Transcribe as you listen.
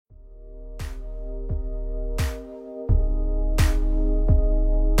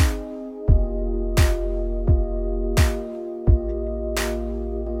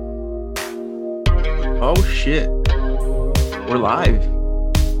shit. We're live.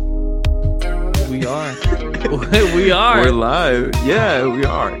 We are. We are. We're live. Yeah, we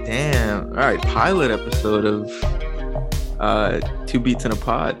are. Damn. All right, pilot episode of Two Beats in a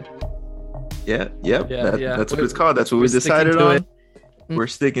Pod. Yeah, that's what it's called. That's what we decided on. We're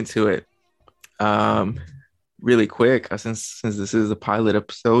sticking to it. Really quick, since this is a pilot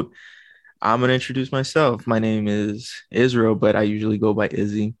episode, I'm gonna introduce myself. My name is Israel, but I usually go by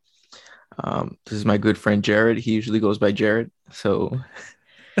Izzy. This is my good friend Jared. He usually goes by Jared. So,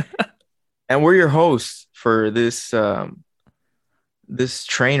 and we're your hosts for this this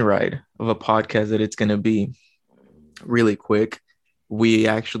train ride of a podcast that it's gonna be. Really quick, we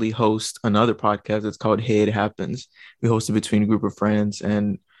actually host another podcast. It's called Hey It Happens. We host it between a group of friends,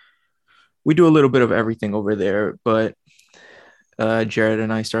 and we do a little bit of everything over there. But Jared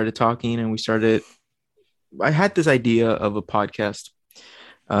and I started talking, and I had this idea of a podcast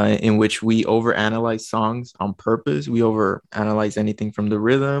in which we overanalyze songs on purpose. We overanalyze anything from the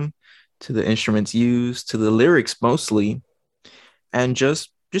rhythm to the instruments used to the lyrics mostly, and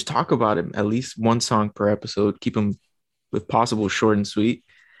just talk about it. At least one song per episode. Keep them, if possible, short and sweet.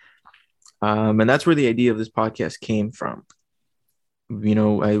 And that's where the idea of this podcast came from. You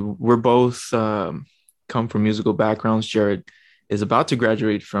know, we're both come from musical backgrounds. Jared is about to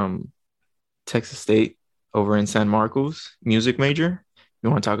graduate from Texas State over in San Marcos, music major. You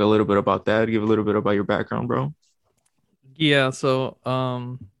want to talk a little bit about that? Give a little bit about your background, bro? Yeah, so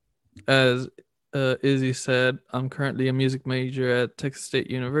as Izzy said, I'm currently a music major at Texas State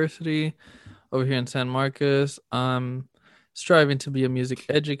University over here in San Marcos. I'm striving to be a music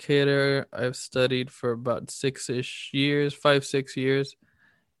educator. I've studied for about 5-6 years.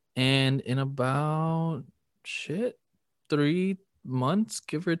 And in about 3 months,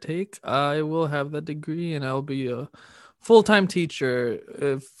 give or take, I will have that degree and I'll be a full-time teacher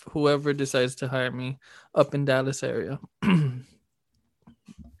if whoever decides to hire me up in Dallas area.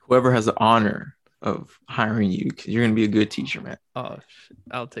 Whoever has the honor of hiring you, because you're going to be a good teacher, man. Oh,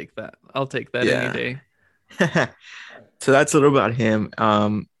 I'll take that. Any day. So that's a little about him.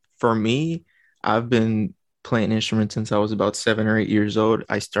 For me, I've been playing instruments since I was about 7 or 8 years old.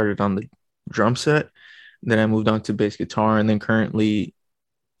 I started on the drum set, then I moved on to bass guitar, and then currently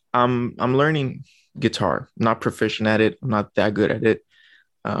I'm learning guitar. I'm not proficient at it. I'm not that good at it.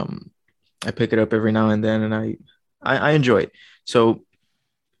 I pick it up every now and then, and I enjoy it. So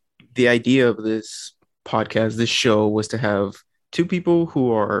the idea of this podcast, this show, was to have two people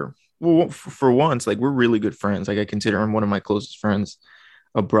who are, well, for once, like, we're really good friends. Like, I consider him one of my closest friends,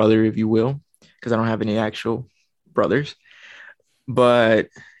 a brother, if you will, because I don't have any actual brothers. But,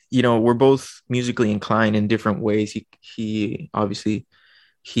 you know, we're both musically inclined in different ways. He obviously,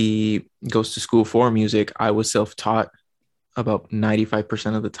 he goes to school for music. I was self-taught about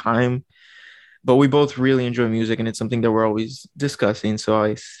 95% of the time, but we both really enjoy music, and it's something that we're always discussing. So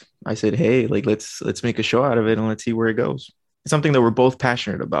I said, hey, like, let's make a show out of it, and let's see where it goes. It's something that we're both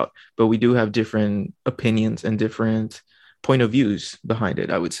passionate about, but we do have different opinions and different point of views behind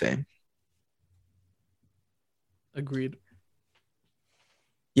it, I would say. Agreed.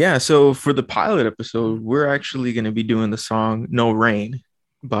 Yeah, so for the pilot episode, we're actually going to be doing the song No Rain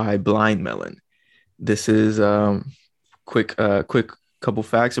by Blind Melon. This is quick couple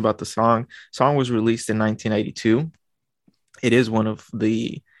facts about the song. Song was released in 1992. It is one of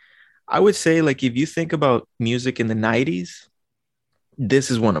the, I would say, like, if you think about music in the 90s,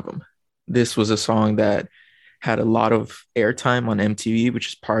 this is one of them. This was a song that had a lot of airtime on MTV, which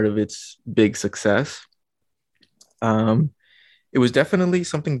is part of its big success. It was definitely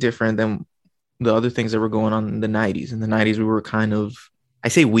something different than the other things that were going on in the 90s. In the 90s, we were kind of, I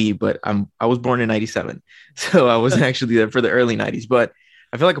say we, but I was born in 97. So I wasn't actually there for the early 90s, but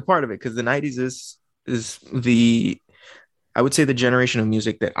I feel like a part of it, because the 90s is the, I would say, the generation of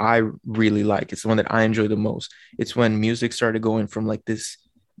music that I really like. It's the one that I enjoy the most. It's when music started going from like this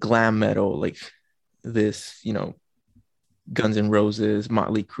glam metal, like this, you know, Guns N' Roses,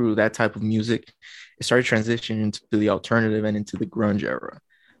 Motley Crue, that type of music. It started transitioning into the alternative and into the grunge era.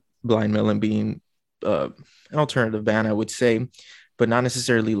 Blind Melon being an alternative band, I would say, but not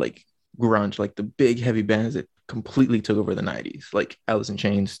necessarily like grunge, like the big heavy bands that completely took over the 90s, like Alice in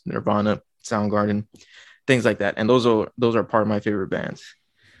Chains, Nirvana, Soundgarden, things like that. And those are part of my favorite bands.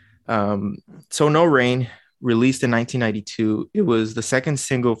 So No Rain, released in 1992. It was the second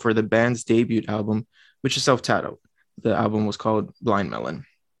single for the band's debut album, which is self-titled. The album was called Blind Melon.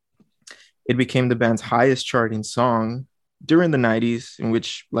 It became the band's highest charting song during the 90s, in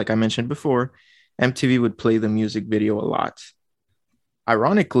which, like I mentioned before, MTV would play the music video a lot.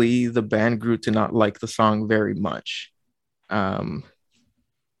 Ironically, the band grew to not like the song very much.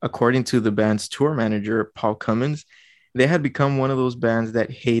 according to the band's tour manager, Paul Cummins, they had become one of those bands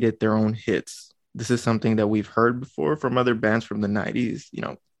that hated their own hits. This is something that we've heard before from other bands from the 90s,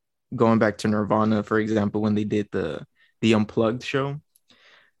 going back to Nirvana, for example, when they did the Unplugged show.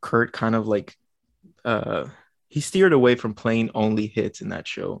 Kurt kind of like uh he steered away from playing only hits in that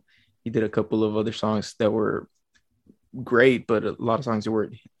show. He did a couple of other songs that were great, but a lot of songs that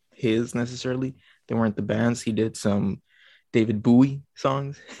weren't his necessarily. They weren't the band's. He did some David Bowie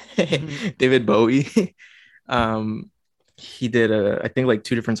songs. Mhm. David Bowie. um he did I think like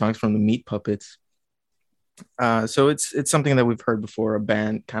two different songs from the Meat Puppets. So it's something that we've heard before, a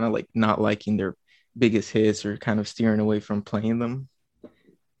band kind of like not liking their biggest hits or kind of steering away from playing them.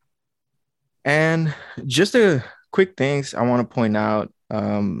 And just a quick things I want to point out,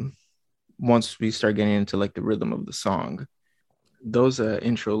 once we start getting into like the rhythm of the song, those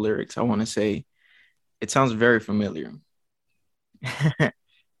intro lyrics, I want to say it sounds very familiar.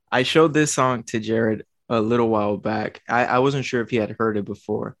 I showed this song to Jared a little while back. I wasn't sure if he had heard it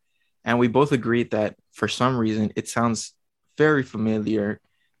before. And we both agreed that for some reason it sounds very familiar,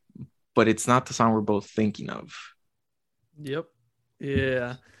 but it's not the song we're both thinking of. Yep.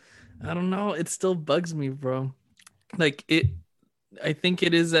 Yeah. I don't know. It still bugs me, bro. Like it I think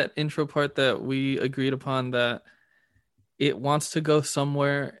it is that intro part that we agreed upon that it wants to go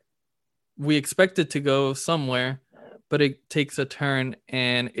somewhere. We expect it to go somewhere, but it takes a turn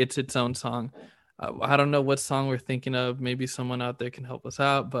and it's its own song. I don't know what song we're thinking of. Maybe someone out there can help us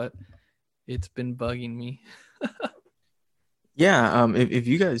out, but it's been bugging me. Yeah, if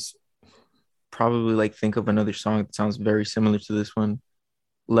you guys probably like think of another song that sounds very similar to this one,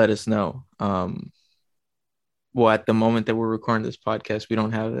 let us know. Well, at the moment that we're recording this podcast, we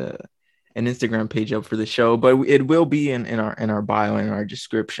don't have an Instagram page up for the show, but it will be in our bio and in our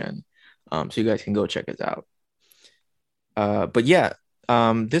description, so you guys can go check us out. But yeah,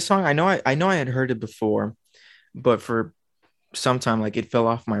 this song I know I had heard it before, but for some time like it fell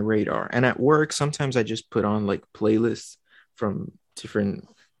off my radar. And at work, sometimes I just put on like playlists from different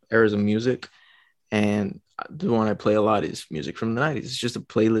eras of music, and the one I play a lot is music from the 90s. It's just a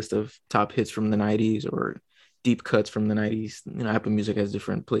playlist of top hits from the 90s or deep cuts from the 90s. Apple Music has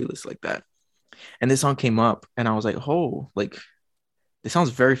different playlists like that. And this song came up and I was like, oh, like this sounds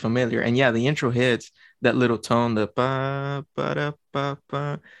very familiar. And yeah, the intro hits that little tone, the ba ba da ba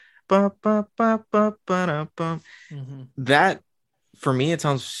ba ba ba ba ba ba da ba. Mm-hmm. That for me it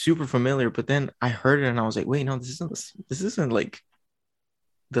sounds super familiar, but then I heard it and I was like, wait, no, this isn't like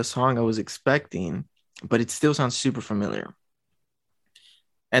the song I was expecting, but it still sounds super familiar.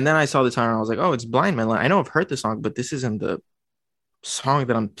 And then I saw the title and I was like, oh, it's Blind Melon. I know I've heard the song, but this isn't the song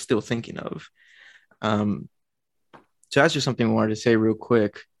that I'm still thinking of. Um, so that's just something I wanted to say real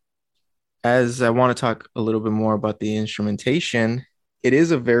quick. As I want to talk a little bit more about the instrumentation, it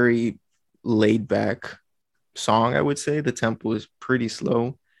is a very laid back song, I would say. The tempo is pretty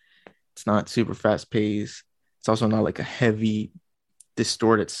slow. It's not super fast paced. It's also not like a heavy,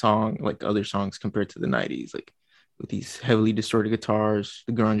 distorted song like other songs compared to the 90s, like with these heavily distorted guitars,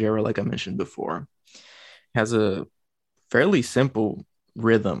 the grunge era, like I mentioned before. Has a fairly simple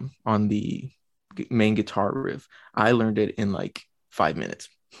rhythm on the main guitar riff. I learned it in like 5 minutes.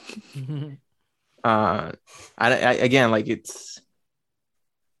 Mm-hmm. I again, like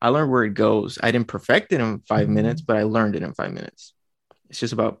I learned where it goes. I didn't perfect it in 5 minutes, but I learned it in 5 minutes. It's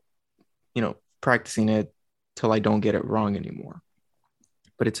just about, practicing it till I don't get it wrong anymore.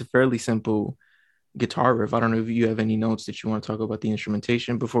 But it's a fairly simple guitar riff. I don't know if you have any notes that you want to talk about the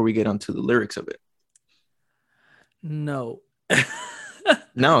instrumentation before we get onto the lyrics of it. No.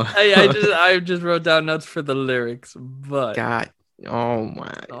 No. I just wrote down notes for the lyrics, but God. Oh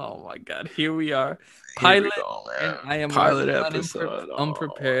my. oh my god, here we are. Here we Pilot, go, and man. I am Pilot running episode. Oh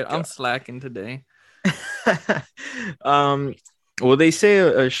unprepared. my I'm slacking today. God. Well, they say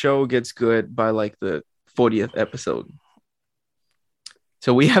a show gets good by like the 40th episode.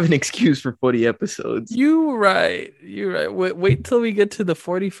 So we have an excuse for 40 episodes. You right. You're right. Wait till we get to the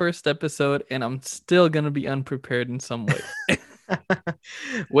 41st episode and I'm still gonna be unprepared in some way.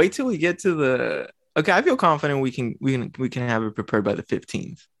 Wait till we get to the Okay, I feel confident we can have it prepared by the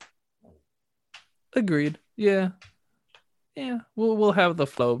 15th. Agreed. Yeah. Yeah. We'll have the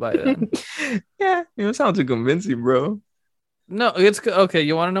flow by then. Yeah, it sounds convincing, bro. No, it's okay.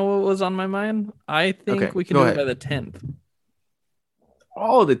 You want to know what was on my mind? I Okay, think we can go do it by ahead. the 10th.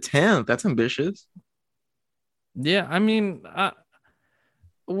 Oh, the 10th. That's ambitious. Yeah, I mean,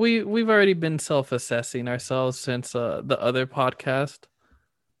 we've already been self-assessing ourselves since the other podcast.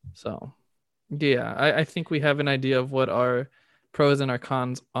 So, yeah, I think we have an idea of what our pros and our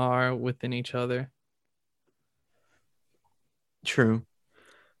cons are within each other. True.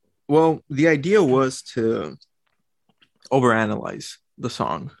 Well, the idea was to overanalyze the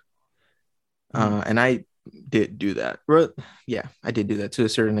song. Mhm. And I did do that. But yeah, I did do that to a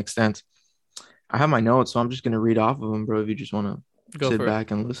certain extent. I have my notes, so I'm just gonna read off of them, bro. If you just want to Go sit for it.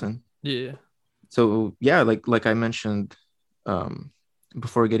 back and listen. Yeah. So yeah, like I mentioned, um,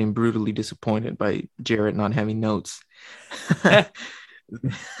 before getting brutally disappointed by Jarrett not having notes,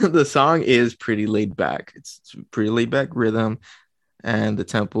 the song is pretty laid back. It's pretty laid back rhythm, and the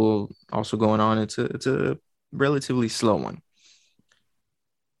tempo also going on. It's a relatively slow one.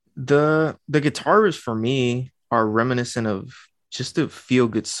 The guitars for me are reminiscent of just a feel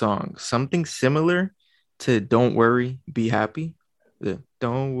good song, something similar to "Don't Worry, Be Happy." The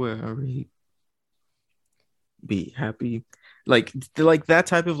 "Don't Worry, Be Happy," like that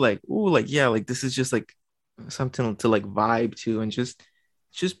type of like, oh, like yeah, like this is just like something to like vibe to and just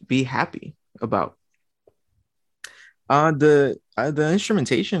be happy about. The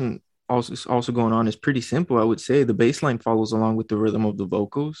instrumentation also going on is pretty simple. I would say the bass line follows along with the rhythm of the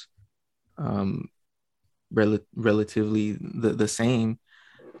vocals. Um, relatively the same,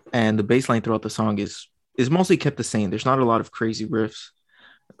 and the bass line throughout the song is mostly kept the same. There's not a lot of crazy riffs,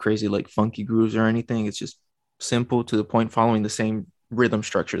 crazy like funky grooves or anything. It's just simple to the point, following the same rhythm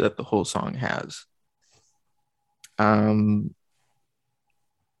structure that the whole song has. Um,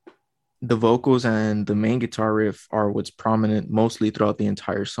 the vocals and the main guitar riff are what's prominent mostly throughout the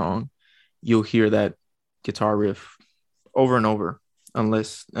entire song. You'll hear that guitar riff over and over,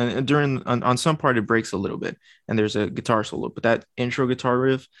 unless and during on some part it breaks a little bit and there's a guitar solo, but that intro guitar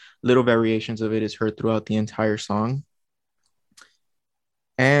riff, little variations of it is heard throughout the entire song.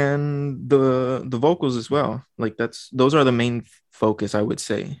 And the vocals as well, like those are the main focus, I would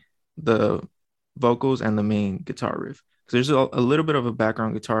say. The vocals and the main guitar riff, because there's a little bit of a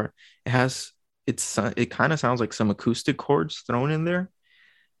background guitar. It kind of sounds like some acoustic chords thrown in there,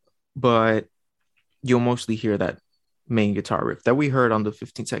 but you'll mostly hear that main guitar riff that we heard on the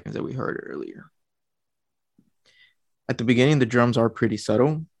 15 seconds that we heard earlier. At the beginning, the drums are pretty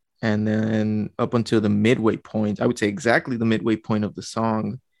subtle. And then up until the midway point, I would say exactly the midway point of the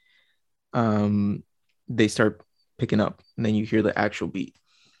song, um, they start picking up. And then you hear the actual beat.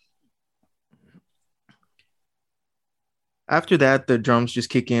 After that, the drums just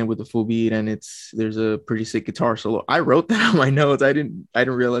kick in with the full beat, and there's a pretty sick guitar solo. I wrote that on my notes. I didn't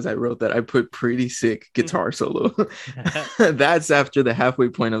realize I wrote that. I put pretty sick guitar solo. That's after the halfway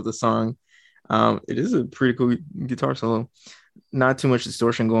point of the song. It is a pretty cool guitar solo. Not too much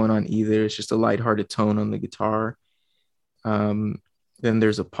distortion going on either. It's just a lighthearted tone on the guitar. Um, then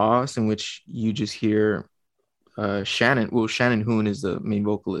there's a pause in which you just hear Shannon. Well, Shannon Hoon is the main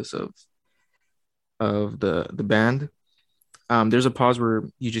vocalist of the band. There's a pause where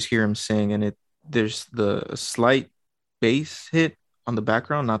you just hear him sing, and there's the slight bass hit on the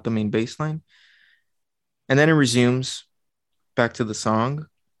background, not the main bass line, and then it resumes back to the song,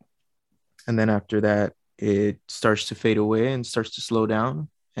 and then after that, it starts to fade away and starts to slow down,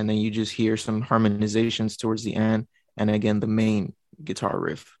 and then you just hear some harmonizations towards the end, and again the main guitar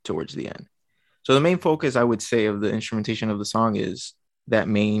riff towards the end. So the main focus, I would say, of the instrumentation of the song is that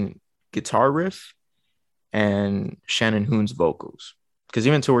main guitar riff and Shannon Hoon's vocals. Because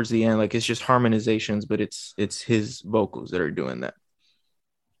even towards the end, like it's just harmonizations, but it's his vocals that are doing that.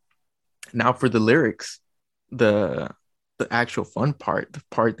 Now for the lyrics, the the actual fun part, the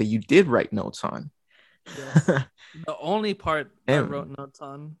part that you did write notes on. Yes. The only part I And wrote notes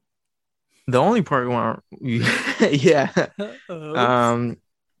on. the only part where yeah. Oops. Um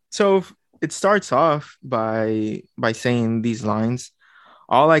so it starts off by saying these lines.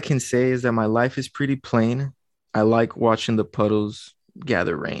 All I can say is that my life is pretty plain. I like watching the puddles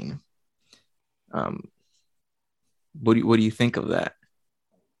gather rain. Um, what do you think of that?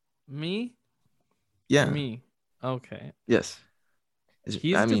 Me? Yeah. Me. Okay. Yes.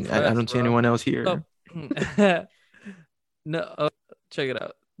 He's I mean, I depressed, don't see bro. anyone else So, here. no, check it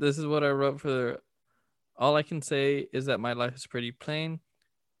out. This is what I wrote for. All I can say is that my life is pretty plain.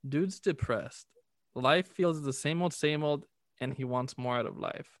 Dude's depressed. Life feels the same old, and he wants more out of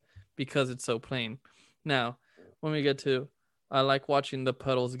life because it's so plain. Now, when we get to, I like watching the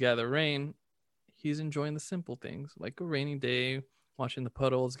puddles gather rain, he's enjoying the simple things like a rainy day, watching the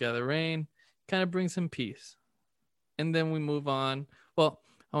puddles gather rain, kind of brings him peace. And then we move on. Well,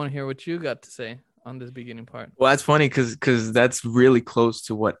 I want to hear what you got to say on this beginning part. Well, that's funny because that's really close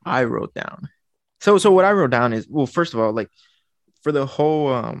to what I wrote down. So what I wrote down is, well, first of all, like for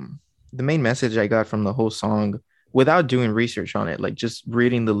the main message I got from the whole song without doing research on it, like just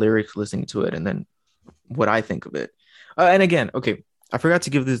reading the lyrics, listening to it, and then what I think of it. And again, okay, I forgot to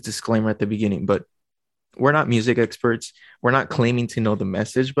give this disclaimer at the beginning, but we're not music experts. We're not claiming to know the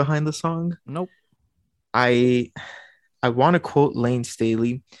message behind the song. Nope. I I want to quote Lane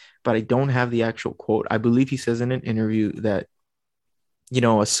Staley, but I don't have the actual quote. I believe he says in an interview that,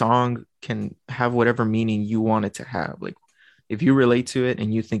 a song can have whatever meaning you want it to have. Like if you relate to it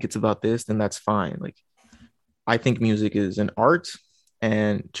and you think it's about this, then that's fine. Like I think music is an art,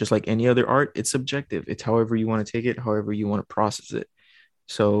 and just like any other art, it's subjective. It's however you want to take it, however you want to process it.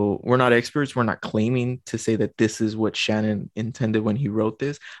 So we're not experts. We're not claiming to say that this is what Shannon intended when he wrote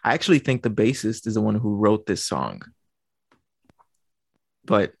this. I actually think the bassist is the one who wrote this song,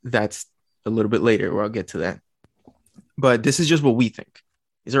 but that's a little bit later where I'll get to that. But this is just what we think.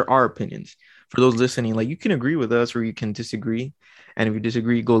 These are our opinions. For those listening, like you can agree with us or you can disagree. And if you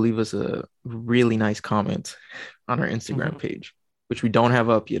disagree, go leave us a really nice comment on our Instagram Mhm. page, which we don't have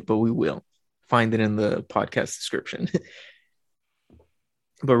up yet, but we will. Find it in the podcast description.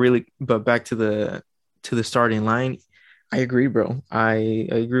 But back to the starting line, I agree, bro. I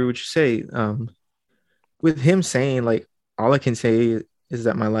agree with what you say. With him saying like all I can say is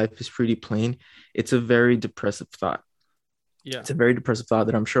that my life is pretty plain, it's a very depressive thought. Yeah. It's a very depressive thought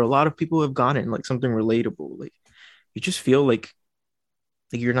that I'm sure a lot of people have gotten, like something relatable. Like you just feel like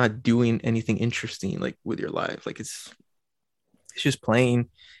you're not doing anything interesting like with your life. Like it's just plain.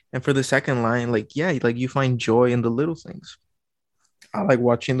 And for the second line, like yeah, like you find joy in the little things. I like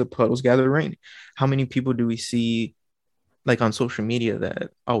watching the puddles gather rain. How many people do we see like on social media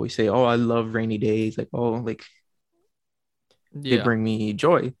that always say, "Oh, I love rainy days." Like, oh, like they Yeah. bring me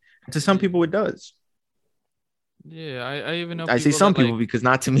joy. To some Y- people, it does. Yeah. I even know I say people some that people like, because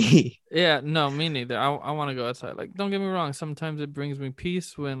not to me. yeah, no, me neither. I want to go outside. Like, don't get me wrong. Sometimes it brings me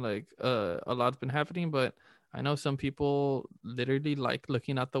peace when like a lot's been happening, but I know some people literally like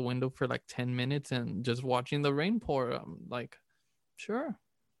looking out the window for like 10 minutes and just watching the rain pour. Like, sure,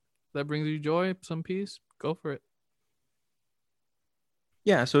 that brings you joy, some peace. Go for it.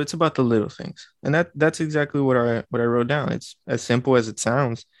 Yeah, so it's about the little things, and that's exactly what I wrote down. It's as simple as it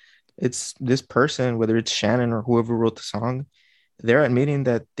sounds. It's this person, whether it's Shannon or whoever wrote the song, they're admitting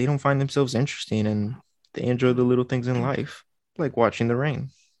that they don't find themselves interesting and they enjoy the little things in life, like watching the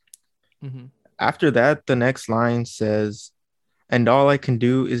rain. Mm-hmm. After that, the next line says, "And all I can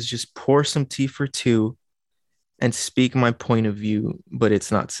do is just pour some tea for two and speak my point of view, but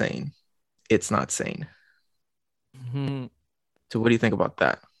it's not sane. It's not sane." Mm-hmm. So what do you think about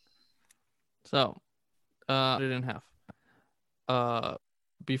that? So, it in half. Uh,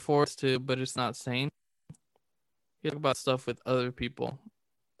 before it's to, but it's not sane. You talk about stuff with other people.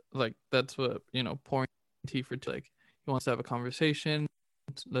 Like that's what pouring tea for tea. Like he wants to have a conversation.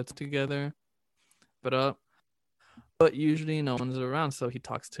 Let's together, but but usually no one's around, so he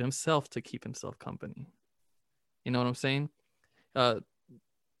talks to himself to keep himself company. You know what I'm saying? Uh,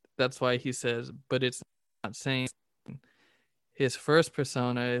 that's why he says, but it's not sane. His first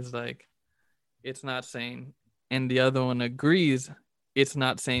persona is like, it's not sane, and the other one agrees it's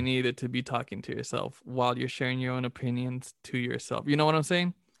not sane either to be talking to yourself while you're sharing your own opinions to yourself. You know what I'm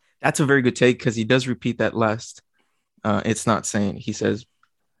saying? That's a very good take because he does repeat that last. It's not sane.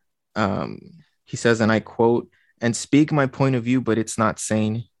 Um, he says, and I quote, "And speak my point of view, but it's not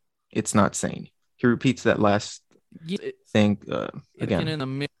sane. It's not sane." He repeats that last Yeah, thing looking again. in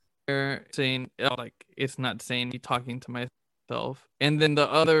the mirror saying, oh, like it's not saying me talking to myself, and then the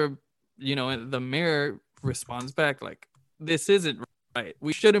other, the mirror responds back like, this isn't right,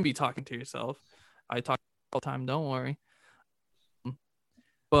 we shouldn't be talking to yourself. I talk all the time, don't worry.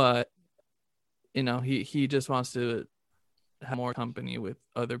 But he just wants to have more company with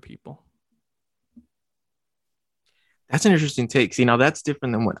other people. That's an interesting take. See, now that's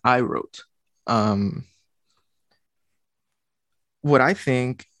different than what I wrote. Um, what I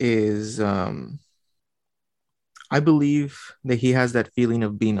think is, I believe that he has that feeling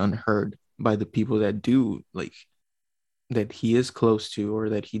of being unheard by the people that do like that he is close to or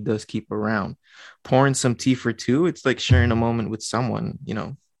that he does keep around. Pouring some tea for two, it's like sharing a moment with someone,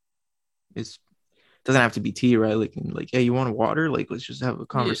 It's doesn't have to be tea, right? Like, hey, you want water? Like, let's just have a Yeah.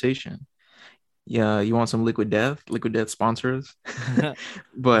 conversation. Yeah, you want some liquid death? Liquid death sponsors.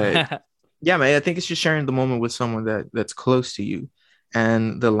 But yeah, man, I think it's just sharing the moment with someone that's close to you.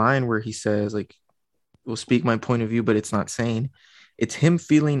 And the line where he says, like, will speak my point of view, but it's not sane. It's him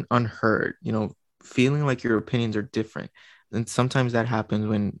feeling unheard, feeling like your opinions are different. And sometimes that happens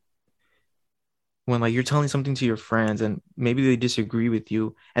when like you're telling something to your friends and maybe they disagree with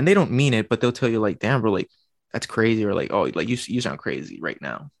you and they don't mean it, but they'll tell you like, damn, bro, like that's crazy, or like, oh, like you sound crazy right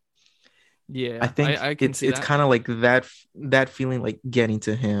now. I Yeah, think I can it's see it's that. kind of like that feeling like getting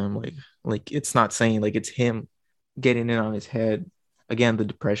to him, like it's not saying like it's him getting in on his head. Again, the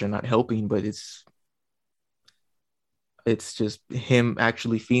depression not helping, but It's just him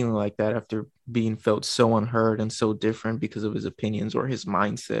actually feeling like that after being felt so unheard and so different because of his opinions or his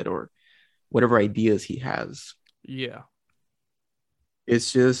mindset or whatever ideas he has. Yeah.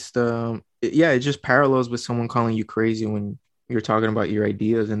 It's just yeah, it just parallels with someone calling you crazy when you're talking about your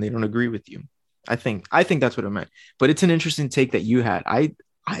ideas and they don't agree with you. I think that's what it meant. But it's an interesting take that you had. I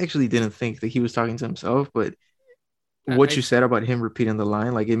actually didn't think that he was talking to himself, but what I you said about him repeating the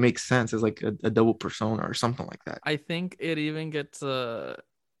line, like it makes sense as like a double persona or something like that. I think it even gets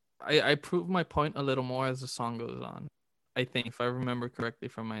I prove my point a little more as the song goes on. I think if I remember correctly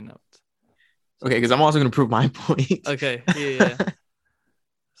from my notes. Okay, So because I'm also gonna prove my point. okay, yeah.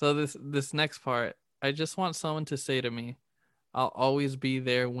 So this next part, I just want someone to say to me, "I'll always be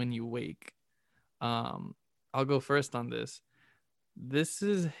there when you wake." Um, I'll go first on this. This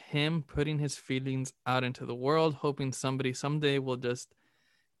is him putting his feelings out into the world, hoping somebody someday will just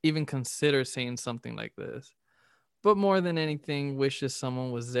even consider saying something like this. But more than anything, wishes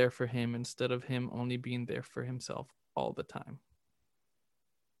someone was there for him instead of him only being there for himself all the time.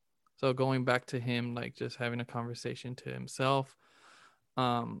 So going back to him, like just having a conversation to himself,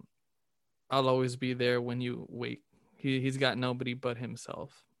 um, I'll always be there when you wake. He's got nobody but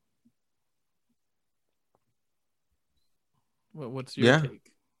himself. What's your Yeah.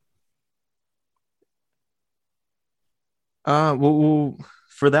 take? Well,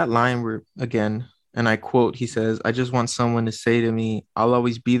 for that line, we're again, and I quote, he says, "I just want someone to say to me, I'll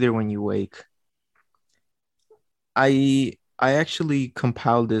always be there when you wake." I actually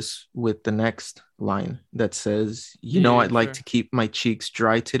compiled this with the next line that says, "You Yeah, know, yeah, I'd like sure. to keep my cheeks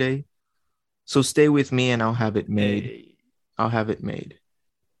dry today, so stay with me and I'll have it made. Hey, I'll have it made."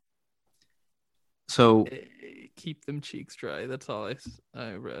 So, keep them cheeks dry. That's all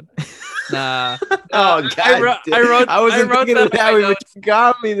I read. Nah, nah. oh God, I I wasn't wrote thinking that of on that my way, but notes. you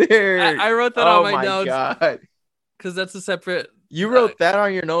got me there. I wrote that on Oh my my notes God. because that's a separate. You Uh, wrote that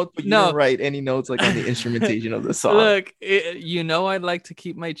on your notes, but you didn't no, write any notes like on the instrumentation of the song. look, I'd like to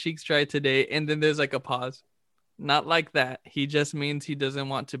keep my cheeks dry today, and then there's like a pause. Not like that. He just means he doesn't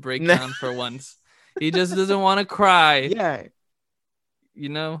want to break down for once. He just doesn't want to cry. Yeah. You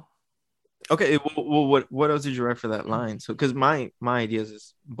know. Okay. Well, what else did you write for that line? So, because my ideas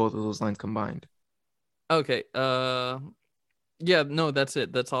is both of those lines combined. Okay. Yeah. No, that's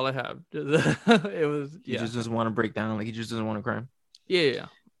it. That's all I have. It was. He Yeah. just doesn't want to break down. Like he just doesn't want to cry. Yeah. Yeah.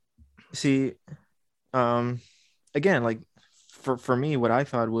 See, um, again, like for me, what I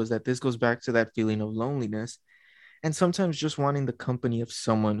thought was that this goes back to that feeling of loneliness and sometimes just wanting the company of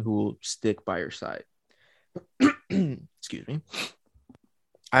someone who will stick by your side. Excuse me.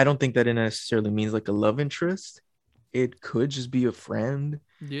 I don't think that it necessarily means like a love interest. It could just be a friend,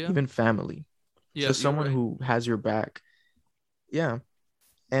 Yeah. even family, Yeah. just You're someone right. who has your back. Yeah.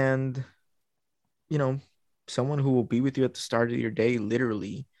 And, you know, someone who will be with you at the start of your day,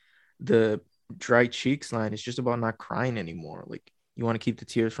 literally. The dry cheeks line is just about not crying anymore. Like, you want to keep the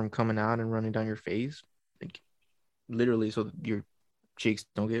tears from coming out and running down your face. Like, literally, so your cheeks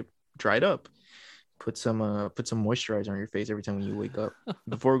don't get dried up. Put some moisturizer on your face every time when you wake up,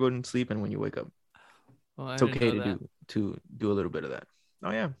 before going to sleep and when you wake up. Well, I It's didn't okay know to that. do a little bit of that. Oh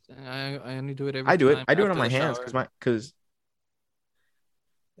yeah, I only do it every I do it. time I do it on after my the hands shower. because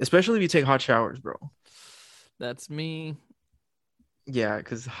especially if you take hot showers, bro. That's me. Yeah,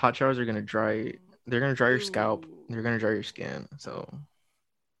 because hot showers are gonna dry. They're gonna dry your scalp. Ooh. They're gonna dry your skin. So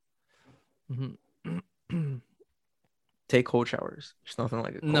Mhm. take cold showers. There's nothing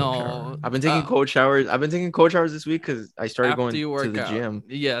like a cold shower. No. I've been taking cold showers. I've been taking cold showers this week because I started After going you to work the out. gym.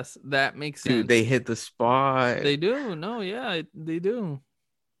 Yes, that makes Dude, they sense. hit the spot. They do. No, yeah, they do.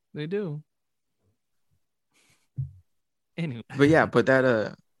 They do. Anyway. But yeah, but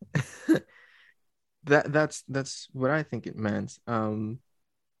that that's what I think it meant. You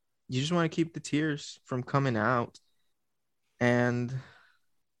just want to keep the tears from coming out, and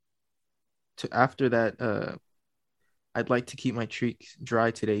to after that, I'd like to keep my cheeks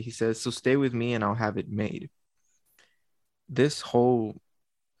dry today. He says, so stay with me and I'll have it made. This whole,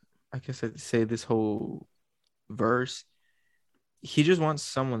 I guess I'd say this whole verse, he just wants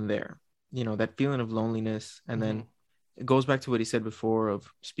someone there, that feeling of loneliness. And Hmm. then it goes back to what he said before of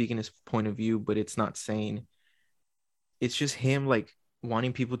speaking his point of view, but it's not saying, it's just him like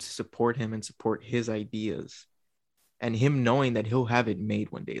wanting people to support him and support his ideas and him knowing that he'll have it made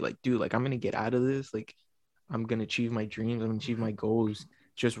one day. Like, dude, like I'm gonna get out of this. Like, I'm gonna achieve my dreams. I'm gonna achieve my goals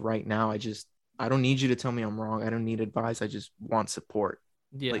just right now. I don't need you to tell me I'm wrong. I don't need advice. I just want support.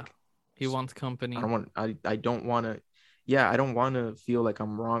 Yeah. Like, He wants I company. don't want I don't want to yeah, I don't want to feel like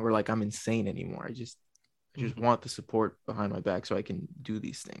I'm wrong or like I'm insane anymore. I just Hmm. want the support behind my back so I can do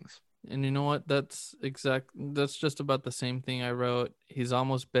these things. And you know what? That's just about the same thing I wrote. He's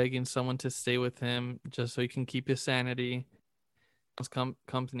almost begging someone to stay with him just so he can keep his sanity, his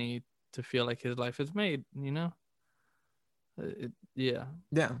company to feel like his life is made, you know? Yeah,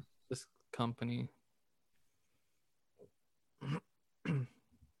 Yeah. this company.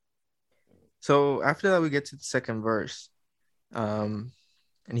 So after that, we get to the second verse. Um,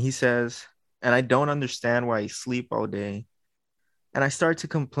 and he says, and I don't understand why I sleep all day. And I start to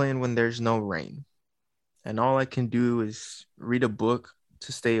complain when there's no rain. And all I can do is read a book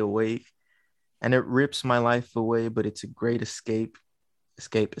to stay awake. And it rips my life away, but it's a great escape.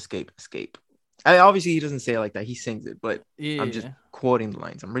 Escape, escape, escape. Obviously, he doesn't say it like that. He sings it, but I'm just Yeah. quoting the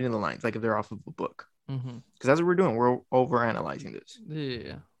lines. I'm reading the lines like if they're off of a book. Mm-hmm. Because that's what we're doing. We're over analyzing this.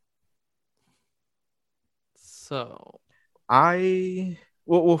 Yeah. So,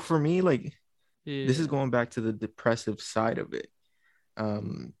 Well, for me, like this is yeah. going back to the depressive side of it.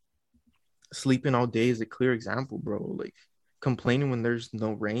 Um, Sleeping all day is a clear example, bro. Like complaining when there's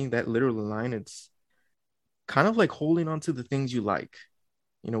no rain, that literal line, it's kind of like holding on to the things you like.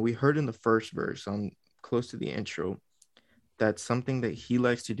 We heard in the first verse on close to the intro that something that he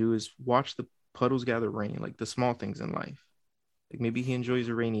likes to do is watch the puddles gather rain, like the small things in life. Like maybe he enjoys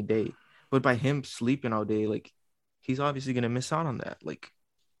a rainy day, but by him sleeping all day, like he's obviously gonna miss out on that. Like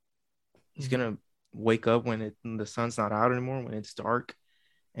he's Mm-hmm. gonna wake up when the sun's not out anymore, when it's dark,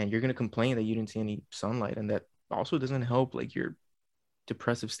 and you're gonna complain that you didn't see any sunlight, and that also doesn't help like your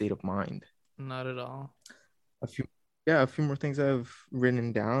depressive state of mind. Not at all. A few, yeah, a few more things I've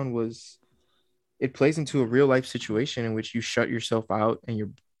written down was it plays into a real life situation in which you shut yourself out and your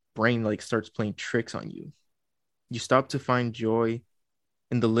brain like starts playing tricks on you. You stop to find joy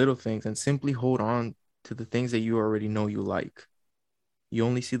in the little things and simply hold on to the things that you already know you like. You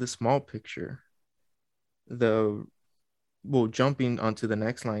only see the small picture. The Well, jumping onto the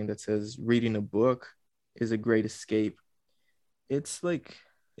next line that says reading a book is a great escape. It's like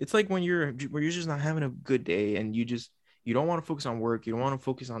when you're just not having a good day and you don't want to focus on work, you don't want to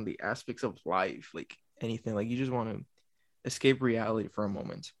focus on the aspects of life, like anything. Like you just want to escape reality for a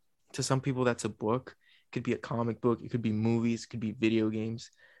moment. To some people, that's a book. It could be a comic book. It could be movies. It could be video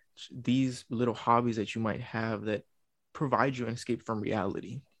games. These little hobbies that you might have that provide you an escape from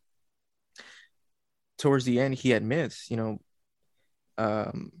reality. Towards the end, he admits,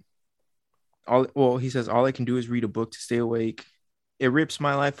 um, he says, all I can do is read a book to stay awake. It rips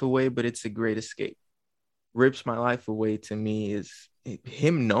my life away, but it's a great escape. Rips my life away to me is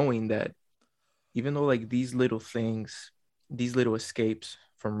him knowing that even though like these little things, these little escapes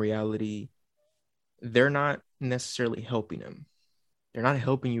from reality, they're not necessarily helping him. They're not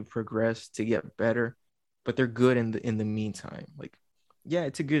helping you progress to get better, but they're good in the meantime. Like, yeah,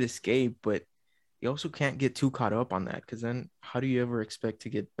 it's a good escape, but you also can't get too caught up on that because then how do you ever expect to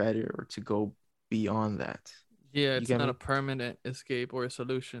get better or to go beyond that? Yeah, You it's get not a me? permanent escape or a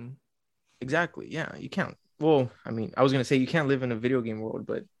solution. Exactly. Yeah, you can't. Well, I mean, I was gonna say you can't live in a video game world,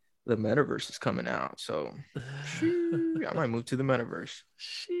 but the metaverse is coming out, so I might move to the metaverse.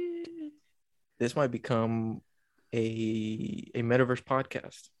 Shit. This might become a metaverse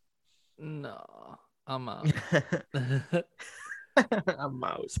podcast. No, I'm out. I'm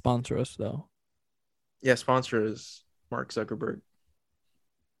out. Sponsor us though. Yeah, sponsor is Mark Zuckerberg.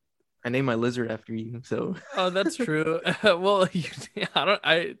 I named my lizard after you, so Oh, that's true. Well, I don't.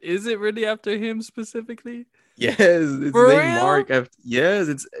 I is it really after him specifically? yes, it's For named real? Mark after.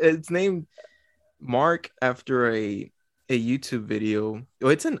 Yes, it's named Mark after a YouTube video. Oh,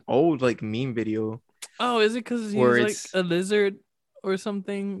 it's an old like meme video Oh, is it because where he's like a lizard or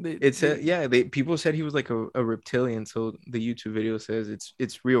something? it said yeah they people said he was like a reptilian, so the YouTube video says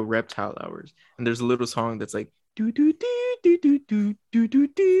it's real reptile hours, and there's a little song that's like do do do do do do do do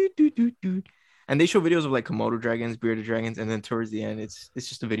do do do do, and they show videos of like Komodo dragons, bearded dragons, and then towards the end it's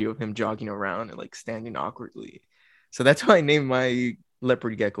just a video of him jogging around and like standing awkwardly. So that's why I named my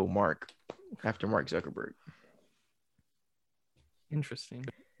leopard gecko Mark after Mark Zuckerberg. Interesting.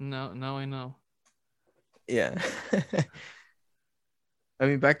 No, now I know. Yeah. I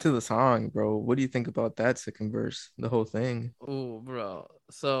mean, back to the song, bro. What do you think about that second verse? The whole thing. Oh, bro.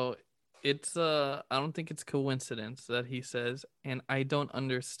 So it's I don't think it's coincidence that he says, and I don't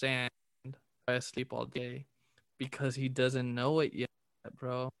understand why I sleep all day because he doesn't know it yet,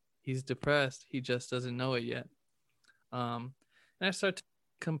 bro. He's depressed. He just doesn't know it yet. Um, and I start to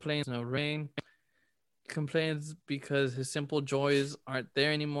complain. No rain. Complains because his simple joys aren't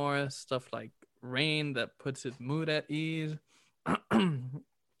there anymore. Stuff like rain that puts his mood at ease.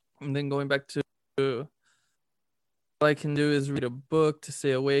 And then going back to all I can do is read a book to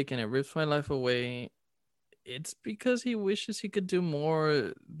stay awake, and it rips my life away. it's because he wishes he could do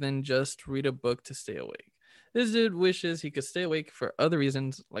more than just read a book to stay awake. This dude wishes he could stay awake for other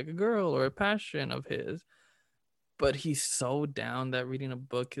reasons, like a girl or a passion of his, but he's so down that reading a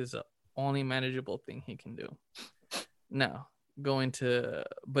book is the only manageable thing he can do. Now,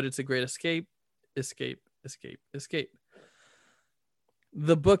 but it's a great escape, escape, escape, escape.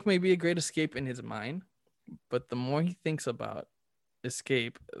 The book may be a great escape in his mind, but the more he thinks about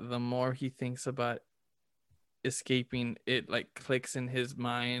escape, the more he thinks about escaping. It like clicks in his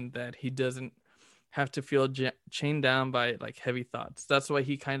mind that he doesn't have to feel chained down by like heavy thoughts. That's why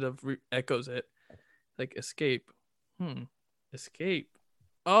he kind of echoes it, like escape. Escape.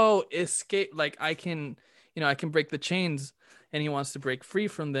 Oh, escape. Like I can, I can break the chains, and he wants to break free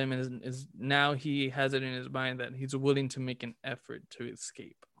from them, and is now he has it in his mind that he's willing to make an effort to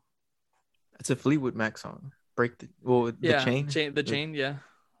escape. It's a Fleetwood Mac song. Break the Yeah, chain. the chain. Yeah,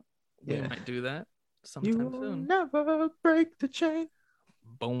 we Yeah. might do that You sometime will soon. never break the chain.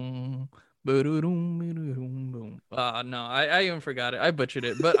 Boom. Boom. No, I even forgot it. I butchered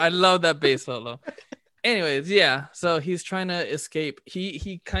it, but I love that bass solo. Anyways, yeah. So he's trying to escape.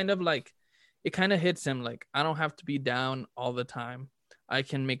 He kind of like it kind of hits him like I don't have to be down all the time. I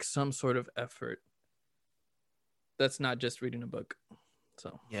can make some sort of effort. That's not just reading a book.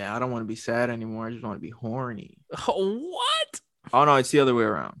 So Yeah, I don't want to be sad anymore. I just want to be horny. what? Oh no, it's the other way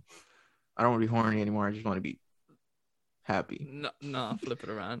around. I don't want to be horny anymore. I just want to be happy. No, no, flip it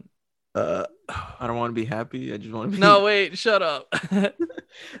around. I don't want to be happy. I just want to No, be. wait, shut up.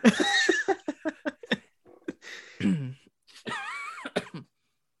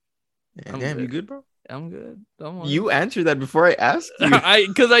 Yeah, I'm damn, you good. good, bro? I'm good. Don't worry. You answered that before I asked you.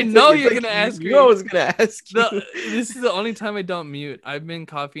 Because I know It's you're like gonna you ask knew I me. was gonna ask you. This is the only time I don't mute. I've been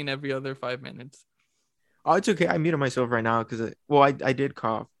coughing every other 5 minutes. Oh, it's okay. I muted myself right now because I did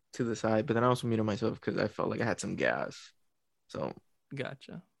cough to the side, but then I also muted myself because I felt like I had some gas. So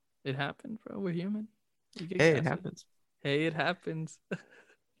Gotcha. It happened, bro. We're human. We get hey, it gassy. happens. Hey, it happens.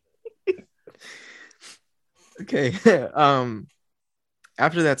 Okay.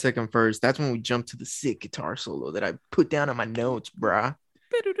 After that second verse, that's when we jump to the sick guitar solo that I put down on my notes, bruh.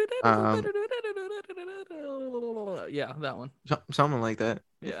 Um, Yeah, that one. something like that.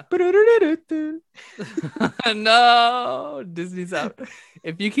 Yeah. No, Disney's out.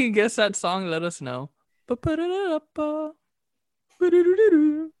 If you can guess that song, let us know. That's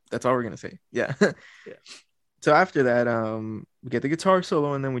all we're gonna say. Yeah. Yeah. So after that, we get the guitar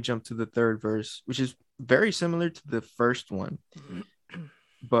solo, and then we jump to the third verse, which is very similar to the first one,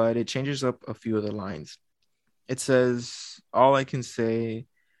 but it changes up a few of the lines. It says, "All I can say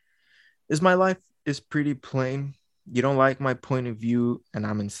is my life is pretty plain. You don't like my point of view, and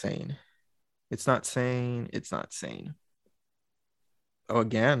I'm insane. It's not sane. It's not sane." Oh,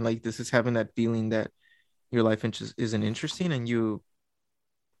 again, like this is having that feeling that your life isn't interesting, and you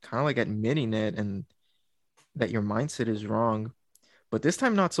kind of like admitting it, and that your mindset is wrong. But this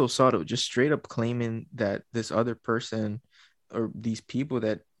time, not so subtle, just straight up claiming that this other person or these people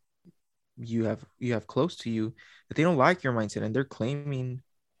that you have close to you, that they don't like your mindset, and they're claiming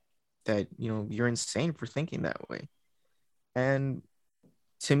that you're insane for thinking that way. And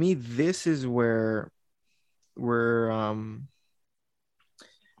to me, this is where where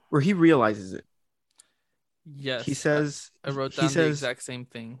he realizes it. He Yes, says I wrote he down the says exact same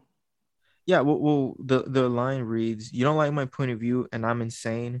thing. yeah, well, the line reads, "You don't like my point of view, and I'm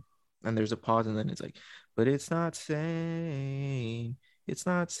insane." And there's a pause, and then it's like, "But it's not sane. It's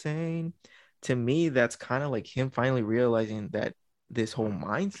not sane." To me, that's kind of like him finally realizing that this whole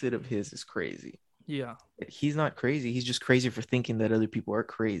mindset of his is crazy. Yeah. He's not crazy. He's just crazy for thinking that other people are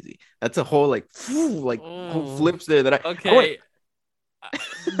crazy. That's a whole like, like whole Oh, flips there that I want. okay.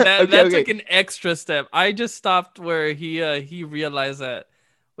 That Okay, that okay, took an extra step. I just stopped where he realized that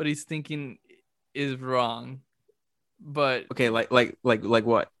what he's thinking is wrong. But okay. Like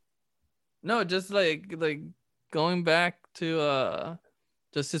what? no, just like going back to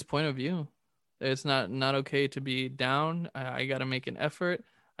just his point of view. It's not okay to be down. I gotta make an effort.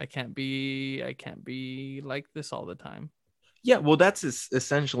 I can't be like this all the time. Yeah, well, that's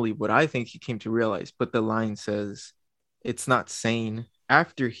essentially what I think he came to realize. But the line says it's not sane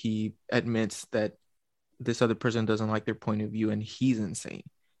after he admits that this other person doesn't like their point of view and he's insane.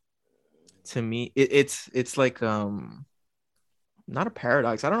 To me, it's like not a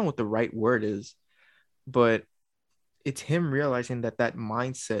paradox. I don't know what the right word is, but it's him realizing that that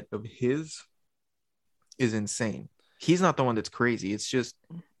mindset of his is insane. He's not the one that's crazy. It's just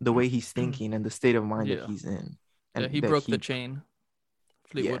the way he's thinking and the state of mind that Yeah. he's in, Yeah, and he that broke the chain.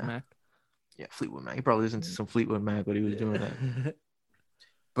 Fleetwood yeah, Mac. yeah, Fleetwood Mac. He probably listened to some Fleetwood Mac when he was doing that. Yeah.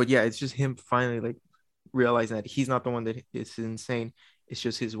 But yeah, it's just him finally like realizing that he's not the one that is insane. It's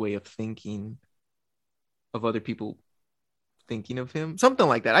just his way of thinking of other people thinking of him, something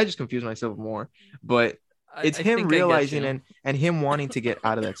like that. I just confuse myself more, but it's I him think I get realizing you. and him wanting to get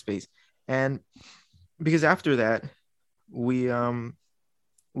out of that space. And because after that, we um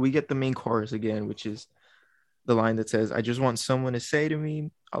we get the main chorus again, which is the line that says, "I just want someone to say to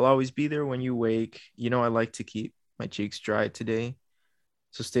me, I'll always be there when you wake. You know I like to keep my cheeks dry today.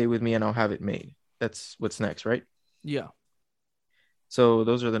 So stay with me and I'll have it made." That's what's next, right? Yeah. So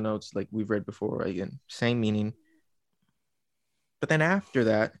those are the notes like we've read before, again, same meaning. But then after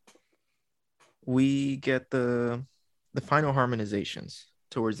that, we get the final harmonizations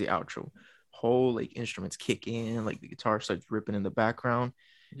towards the outro. Whole like instruments kick in, like the guitar starts ripping in the background.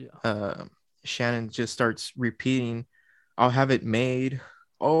 Yeah. uh Shannon just starts repeating, "I'll have it made.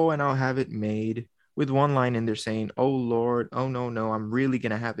 Oh, and I'll have it made," with one line in there saying, "Oh Lord, oh no, no, I'm really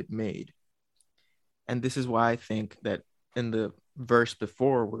gonna have it made." And this is why I think that in the verse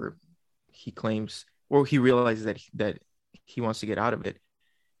before, where he claims, or he realizes that he wants to get out of it,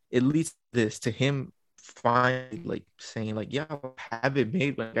 it leads this to him finally like saying like, "Yeah, I'll have it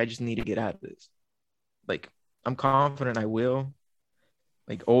made, but I just need to get out of this. Like, I'm confident I will.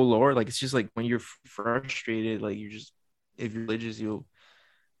 Like, oh Lord," like it's just like when you're frustrated, like you're just, if you're religious, you'll,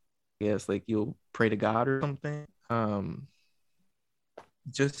 yes, like you'll pray to God or something.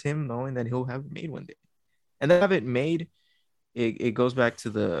 Just him knowing that he'll have it made one day, and then have it made. It goes back to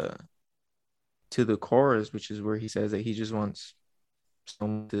the chorus, which is where he says that he just wants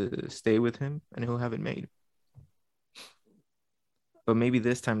someone to stay with him and he'll have it made. But maybe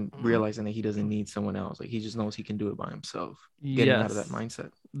this time realizing that he doesn't need someone else, like he just knows he can do it by himself, getting out of that Yes.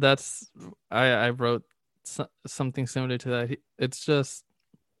 mindset. That's I wrote something similar to that. It's just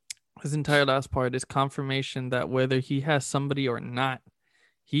his entire last part is confirmation that whether he has somebody or not,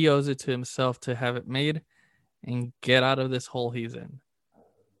 he owes it to himself to have it made and get out of this hole he's in.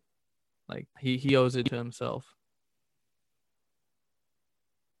 Like he owes it to himself.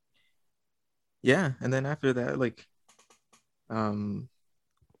 Yeah, and then after that, like, um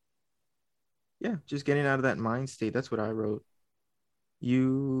yeah, just getting out of that mind state. That's what I wrote.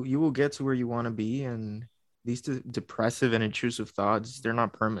 You will get to where you want to be, and these depressive and intrusive thoughts, they're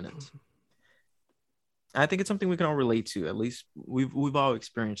not permanent. I think it's something we can all relate to. At least we've all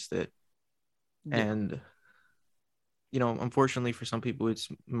experienced it. Yeah. And unfortunately for some people, it's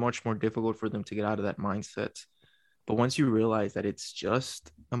much more difficult for them to get out of that mindset. But once you realize that it's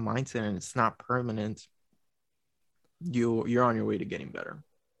just a mindset and it's not permanent, you're on your way to getting better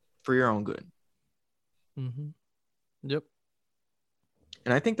for your own good. Mm-hmm. Yep.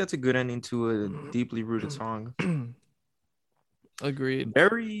 And I think that's a good ending to a deeply rooted song. Agreed.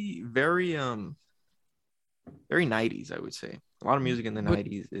 Very, very very 90s, I would say. A lot of music in the But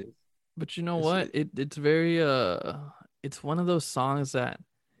 90s but you know is what? It's very it's one of those songs that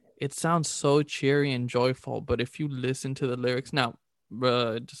it sounds so cheery and joyful, but if you listen to the lyrics now,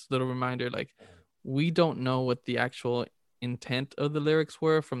 just a little reminder, like we don't know what the actual intent of the lyrics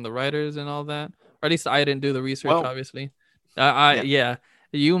were from the writers and all that. Or at least I didn't do the research, well, obviously. I yeah. yeah,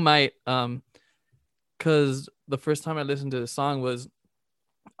 you might because the first time I listened to the song was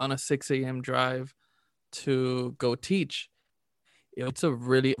on a 6 a.m. drive to go teach. It's a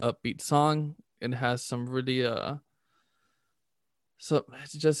really upbeat song. It has some really so it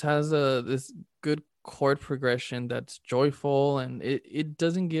just has a this good chord progression that's joyful, and it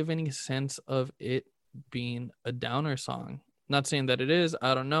doesn't give any sense of it being a downer song. Not saying that it is,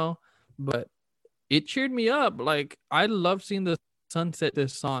 I don't know, but it cheered me up. Like I love seeing the sunset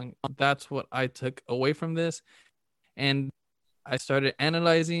this song. That's what I took away from this. And I started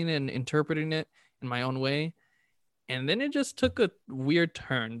analyzing and interpreting it in my own way. And then it just took a weird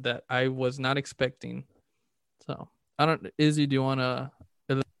turn that I was not expecting. So I don't, Izzy, do you want to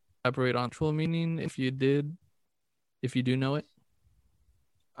elaborate on actual meaning if you do know it?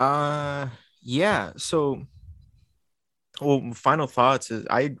 Uh yeah, so, well, final thoughts is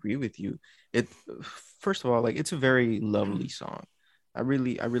I agree with you. It First of all, like it's a very lovely song. I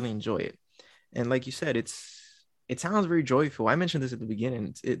really enjoy it. And like you said, it sounds very joyful. I mentioned this at the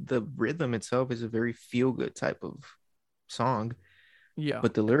beginning. The rhythm itself is a very feel good type of song, Yeah.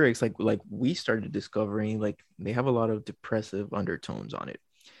 but the lyrics, like we started discovering, like they have a lot of depressive undertones on it,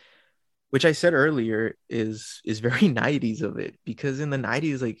 which I said earlier is very 90s of it, because in the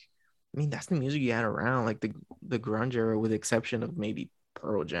 90s, like, I mean, that's the music you had around, like the grunge era, with the exception of maybe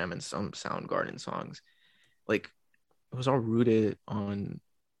Pearl Jam and some Soundgarden songs. Like, it was all rooted on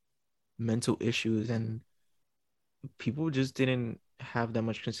mental issues, and people just didn't have that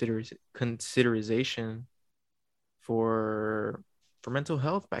much consideration for mental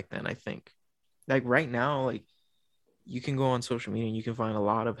health back then, I think. Like right now, like you can go on social media and you can find a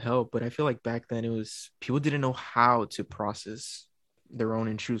lot of help, but I feel like back then it was people didn't know how to process their own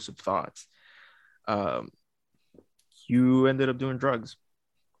intrusive thoughts. Um, you ended up doing drugs,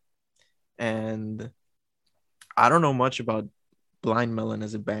 and I don't know much about Blind Melon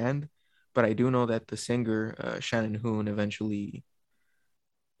as a band, but I do know that the singer Shannon Hoon eventually,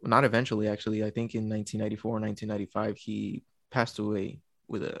 well, not eventually actually, I think in 1994 or 1995 he passed away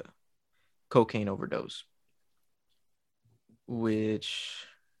with a cocaine overdose, which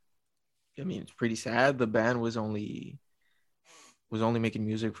I mean it's pretty sad. The band was only making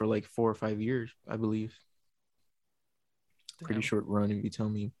music for like 4 or 5 years, I believe. Pretty Damn. short run if you tell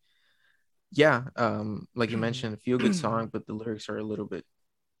me. Yeah, like you mentioned, a feel good song, but the lyrics are a little bit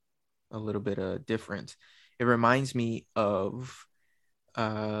different. It reminds me of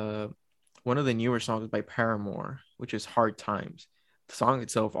uh one of the newer songs by Paramore, which is Hard Times. The song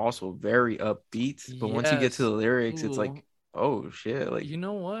itself also very upbeat, but once you get to the Yes. lyrics, it's Ooh. like, oh shit, like You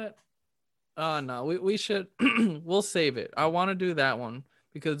know what? No, we should we'll save it. I want to do that one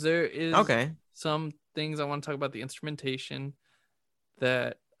because there is okay. some things I want to talk about the instrumentation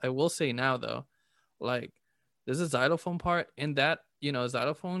that I will say now though. Like there's a xylophone part in that,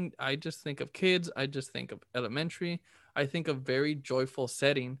 xylophone, I just think of kids, I just think of elementary, I think of very joyful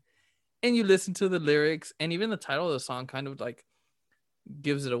setting. And you listen to the lyrics and even the title of the song kind of like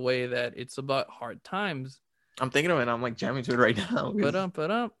gives it away that it's about hard times. I'm thinking of it and I'm like jamming to it right now But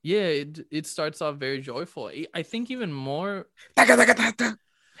because yeah, it starts off very joyful. I think even more, yeah.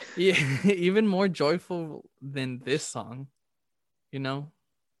 yeah, even more joyful than this song, you know.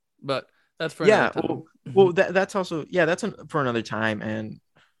 But that's for another time. Well, that's also, yeah, for another time, and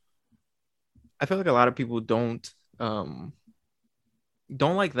I feel like a lot of people um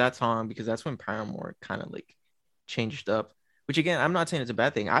don't like that song because that's when Paramore kind of like changed up. Which again, I'm not saying it's a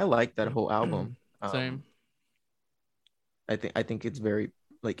bad thing. I like that whole album. Same. I think it's very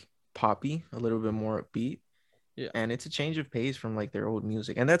like poppy, a little bit more upbeat, Yeah. and it's a change of pace from like their old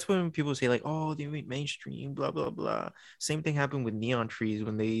music. And that's when people say like, "Oh, they went mainstream," blah blah blah. Same thing happened with Neon Trees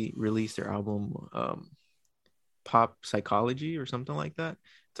when they released their album Pop Psychology or something like that.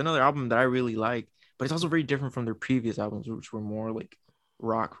 It's another album that I really like, but it's also very different from their previous albums, which were more like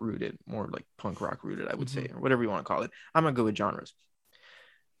rock rooted, more like punk rock rooted, I would Mm-hmm. say, or whatever you want to call it. I'm not good with genres,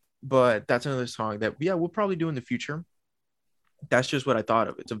 but that's another song that, yeah, we'll probably do in the future. That's just what I thought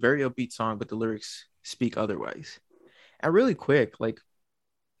of. It's a very upbeat song, but the lyrics speak otherwise. And really quick, like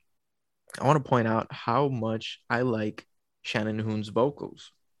I want to point out how much I like Shannon Hoon's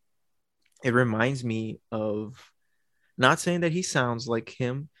vocals. It reminds me of, not saying that he sounds like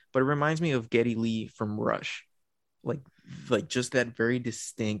him, but it reminds me of Geddy Lee from Rush. Like like just that very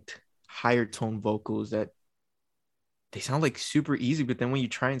distinct higher tone vocals that they sound like super easy, but then when you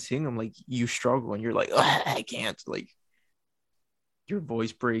try and sing them, like you struggle and you're like, I can't. Like your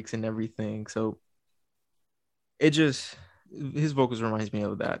voice breaks and everything. So it just, his vocals reminds me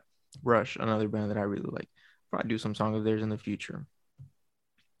of that. Rush, another band that I really like. Probably do some song of theirs in the future.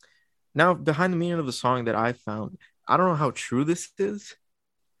 Now, behind the meaning of the song that I found, I don't know how true this is,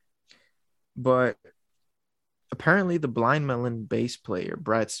 but apparently the Blind Melon bass player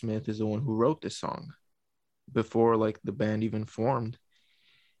Brad Smith is the one who wrote this song before like the band even formed.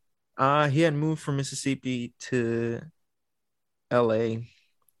 He had moved from Mississippi to LA.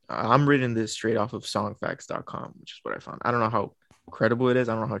 I'm reading this straight off of songfacts.com, which is what I found. I don't know how credible it is.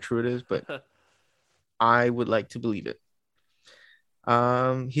 I don't know how true it is, but I would like to believe it.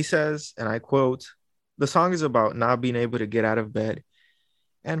 He says, and I quote, the song is about not being able to get out of bed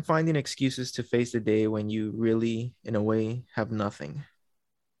and finding excuses to face the day when you really, in a way, have nothing.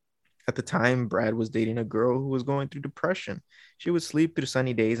 At the time, Brad was dating a girl who was going through depression. She would sleep through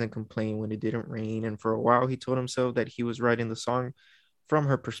sunny days and complain when it didn't rain. And for a while, he told himself that he was writing the song from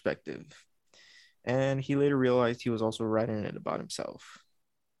her perspective. And he later realized he was also writing it about himself.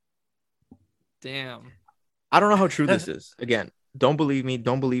 Damn. I don't know how true this is. Again, don't believe me.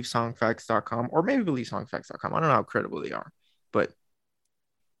 Don't believe songfacts.com, or maybe believe songfacts.com. I don't know how credible they are, but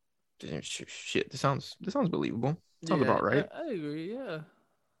shit, this sounds believable. Sounds Yeah, about I, right. I agree. Yeah.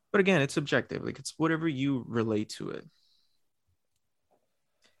 But again, it's subjective. Like it's whatever you relate to it.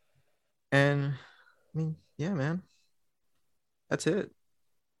 And I mean, yeah, man, that's it.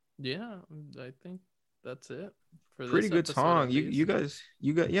 Yeah, I think that's it for Pretty this good episode song. at least.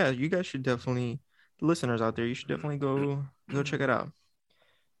 You guys should definitely, the listeners out there, you should definitely go check it out.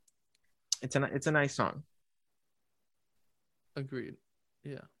 It's a nice song. Agreed.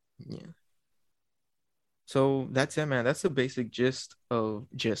 Yeah. Yeah. So that's it, man. That's the basic gist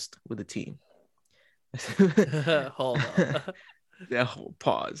with a T. Hold up. That whole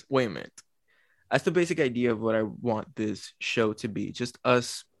pause. Wait a minute. That's the basic idea of what I want this show to be. Just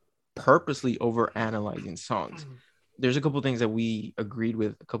us purposely over analyzing songs. There's a couple things that we agreed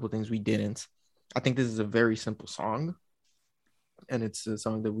with, a couple things we didn't. I think this is a very simple song, and it's a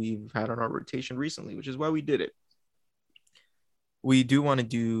song that we've had on our rotation recently, which is why we did it. We do want to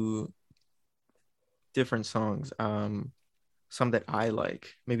do different songs. Some that I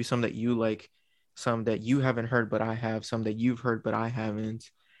like, maybe some that you like, some that you haven't heard but I have, some that you've heard but I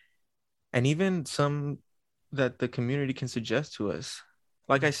haven't, and even some that the community can suggest to us.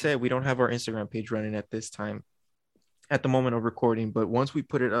 Like I said, we don't have our Instagram page running at this time, at the moment of recording, but once we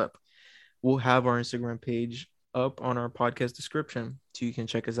put it up, we'll have our Instagram page up on our podcast description so you can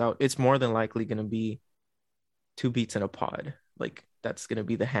check us out. It's more than likely going to be Two Beats in a Pod. Like that's going to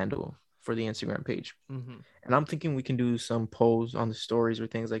be the handle for the Instagram page. Mm-hmm. And I'm thinking we can do some polls on the stories or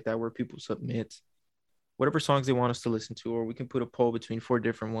things like that where people submit whatever songs they want us to listen to, or we can put a poll between four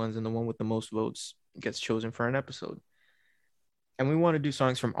different ones, and the one with the most votes gets chosen for an episode. And we want to do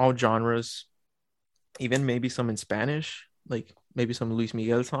songs from all genres, even maybe some in Spanish, like maybe some Luis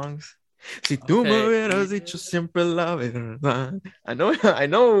Miguel songs. Si tú me Okay. hubieras dicho siempre la verdad. I know you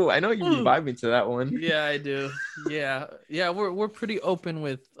be vibing to that one. Yeah, I do. Yeah, we're pretty open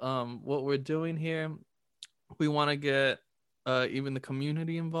with what we're doing here. We want to get even the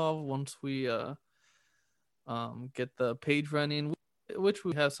community involved once we get the page running, which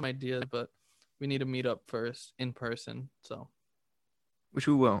we have some ideas, but we need to meet up first in person. So, which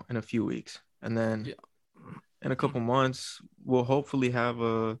we will in a few weeks, and then in a couple months, we'll hopefully have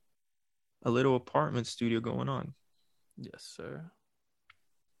a little apartment studio going on. Yes, sir.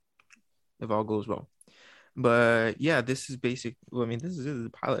 If all goes well. But yeah, this is basic. Well, I mean, this is a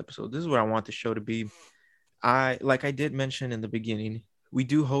pilot episode. This is what I want the show to be. I did mention in the beginning, we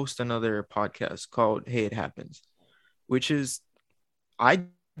do host another podcast called Hey It Happens, which is, I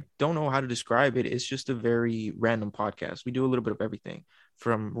don't know how to describe it. It's just a very random podcast. We do a little bit of everything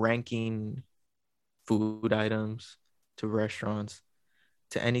from ranking food items to restaurants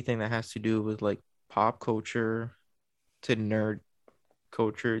to anything that has to do with like pop culture to nerd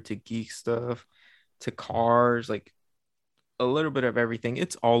culture to geek stuff to cars, like a little bit of everything.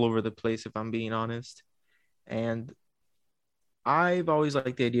 It's all over the place, if I'm being honest. And I've always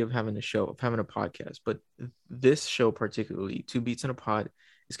liked the idea of having a show, of having a podcast, but this show particularly, Two Beats in a Pod,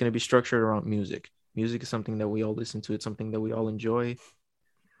 is going to be structured around music. Music is something that we all listen to. It's something that we all enjoy.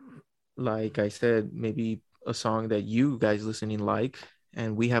 Like I said, maybe a song that you guys listening like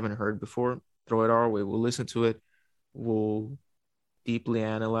and we haven't heard before, throw it our way. We'll listen to it. We'll deeply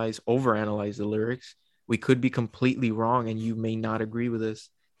analyze, overanalyze the lyrics. We could be completely wrong and you may not agree with us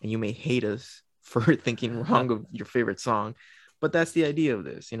and you may hate us for thinking wrong of your favorite song. But that's the idea of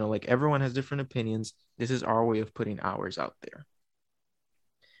this. You know, like everyone has different opinions. This is our way of putting ours out there.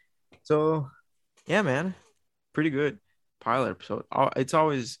 So, yeah, man, pretty good pilot episode. It's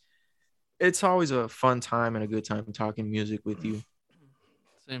always a fun time and a good time talking music with you.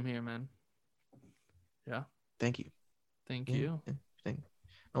 Same here, man. Yeah. Thank you. Thank you.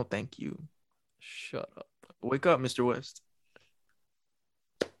 No, thank you. Shut up. Wake up, Mr. West.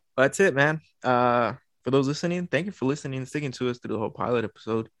 That's it, man. For those listening, thank you for listening and sticking to us through the whole pilot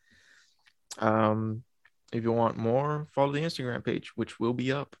episode. If you want more, follow the Instagram page, which will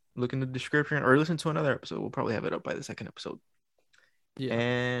be up. Look in the description or listen to another episode. We'll probably have it up by the second episode. Yeah.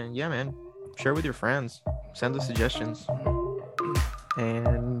 And yeah, man, share with your friends, send us suggestions,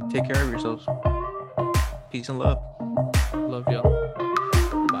 and take care of yourselves. Peace and love. Love y'all.